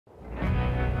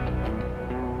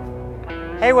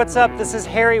Hey, what's up? This is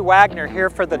Harry Wagner here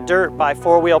for The Dirt by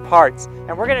 4 Wheel Parts,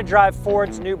 and we're going to drive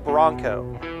Ford's new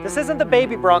Bronco. This isn't the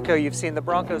baby Bronco you've seen, the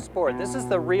Bronco Sport. This is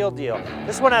the real deal.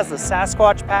 This one has the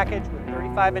Sasquatch package with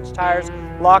 35-inch tires,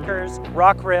 lockers,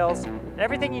 rock rails, and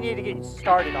everything you need to get you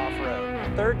started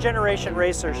off-road. Third-generation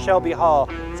racer Shelby Hall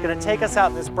is going to take us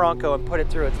out in this Bronco and put it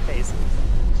through its paces.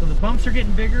 So the bumps are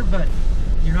getting bigger, but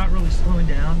you're not really slowing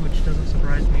down, which doesn't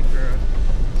surprise me for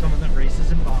some of the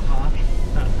races in Baja.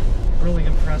 Really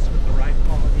impressed with the ride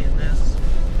quality in this.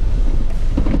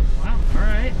 Wow,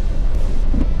 alright.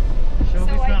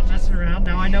 Shelby's not messing around.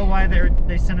 Now I know why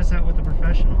they sent us out with a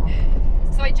professional.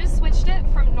 So I just switched it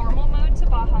from normal mode to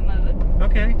Baja mode.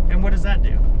 Okay, and what does that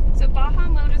do? So Baja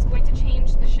mode is going to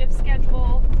change the shift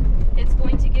schedule. It's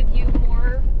going to give you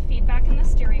more feedback in the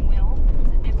steering wheel.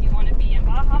 If you want to be in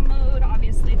Baja mode,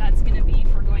 obviously that's going to be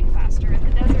for going faster in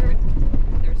the desert.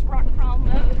 There's rock crawl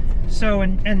mode. So,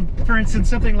 and for instance,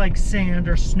 something like sand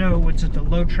or snow, which is a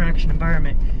low traction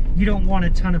environment, you don't want a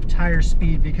ton of tire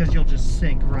speed because you'll just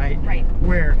sink, right? Right.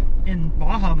 Where in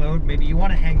Baja mode, maybe you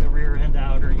want to hang the rear end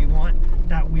out or you want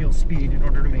that wheel speed in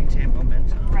order to maintain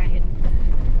momentum. Right.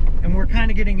 And we're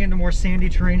kind of getting into more sandy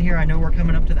terrain here. I know we're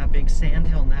coming up to that big sand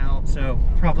hill now, so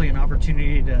probably an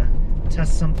opportunity to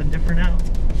test something different out.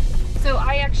 So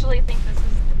I actually think this is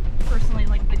personally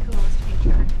like the coolest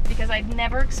feature because I'd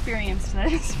never experienced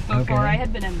this before I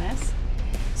had been in this.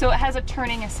 So it has a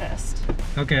turning assist.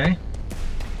 Okay.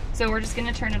 So we're just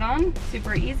gonna turn it on,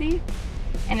 super easy,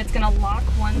 and it's gonna lock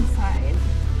one side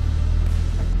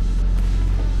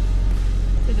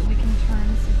so that we can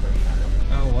turn super sharp.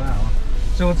 Oh wow.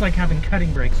 So it's like having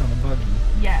cutting brakes on the buggy.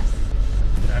 Yes.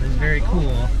 That is very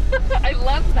cool. I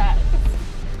love that.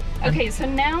 Okay, so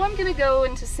now I'm gonna go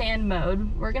into sand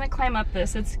mode. We're gonna climb up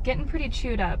this. It's getting pretty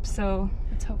chewed up, so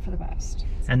let's hope for the best.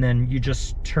 And then you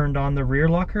just turned on the rear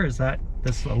locker? Is that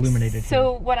this illuminated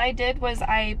So here? what I did was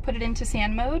I put it into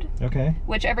sand mode. Okay.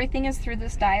 Which everything is through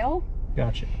this dial.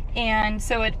 Gotcha. And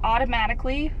so it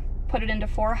automatically put it into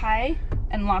 4 high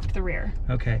and locked the rear.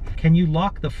 Okay. Can you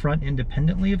lock the front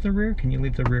independently of the rear? Can you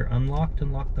leave the rear unlocked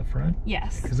and lock the front?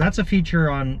 Yes. Because that's a feature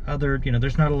on other,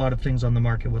 there's not a lot of things on the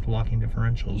market with locking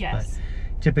differentials. Yes.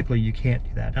 But typically you can't do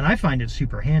that. And I find it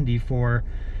super handy for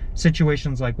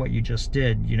situations like what you just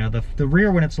did. The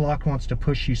rear, when it's locked, wants to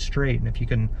push you straight. And if you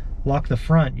can lock the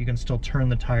front, you can still turn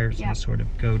the tires and sort of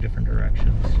go different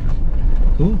directions.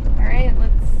 Cool.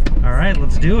 All right,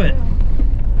 let's do it.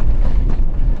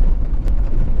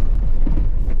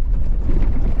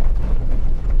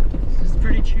 This is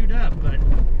pretty chewed up, but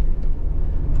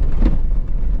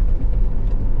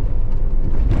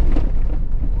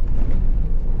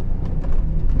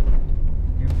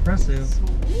impressive.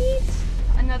 Sweet.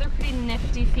 Another pretty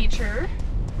nifty feature,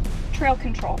 trail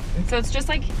control. So it's just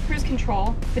like cruise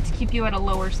control, but to keep you at a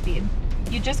lower speed.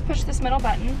 You just push this middle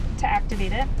button to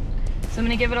activate it. So I'm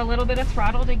gonna give it a little bit of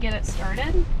throttle to get it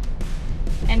started.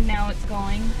 And now it's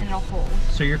going and it'll hold.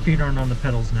 So your feet aren't on the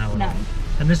pedals now at all? None.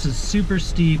 And this is super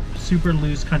steep, super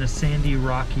loose, kind of sandy,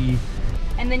 rocky.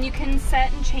 And then you can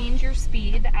set and change your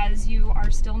speed as you are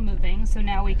still moving. So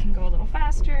now we can go a little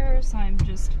faster. So I'm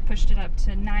just pushed it up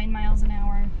to 9 miles an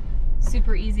hour.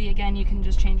 Super easy. Again, you can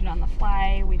just change it on the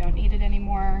fly. We don't need it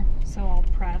anymore. So I'll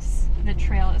press the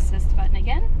trail assist button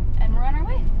again and we're on our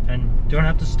way. And don't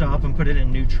have to stop and put it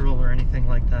in neutral or anything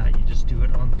like that. You just do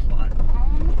it on the fly.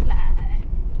 On the fly.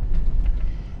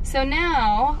 So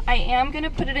now I am going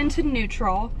to put it into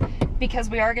neutral because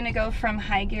we are going to go from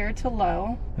high gear to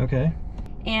low. Okay.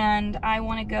 And I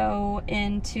want to go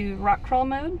into rock crawl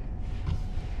mode.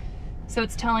 So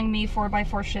it's telling me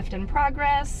 4x4 shift in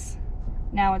progress.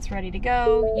 Now it's ready to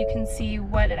go. You can see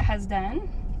what it has done.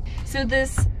 So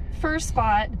this first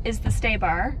spot is the stay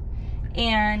bar,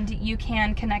 and you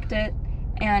can connect it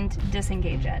and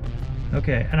disengage it.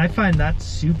 Okay, and I find that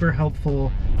super helpful.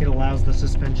 It allows the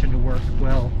suspension to work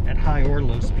well at high or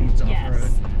low speeds off-road.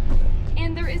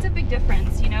 And there is a big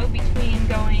difference, between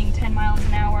going 10 miles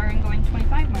an hour and going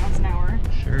 25 miles an hour.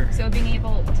 Sure. So being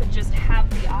able to just have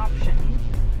the option.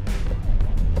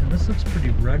 And this looks pretty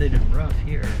rutted and rough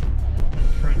here.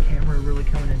 Front camera really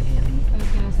coming in handy. I was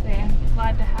gonna say, I'm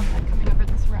glad to have that coming over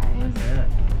this rise. Yeah.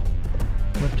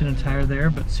 Lifting a tire there,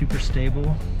 but super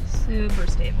stable. Super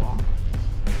stable.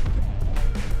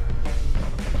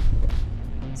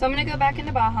 So I'm gonna go back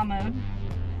into Baja mode.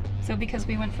 So because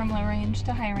we went from low range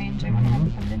to high range, I went ahead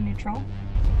and put it in neutral.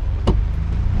 And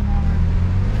now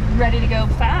we're ready to go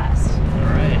fast. All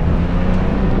right.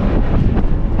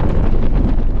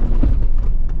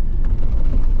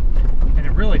 And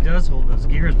it really does hold those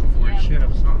gears before it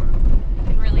shifts, huh? You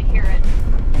can really hear it.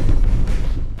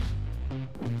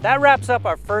 That wraps up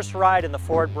our first ride in the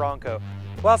Ford Bronco.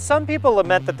 While some people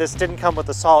lament that this didn't come with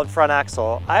a solid front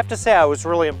axle, I have to say I was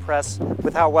really impressed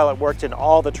with how well it worked in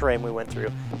all the terrain we went through.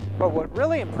 But what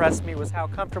really impressed me was how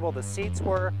comfortable the seats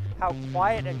were, how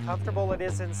quiet and comfortable it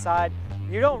is inside.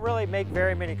 You don't really make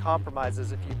very many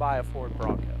compromises if you buy a Ford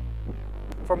Bronco.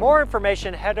 For more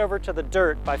information, head over to The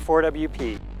Dirt by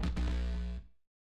 4WP.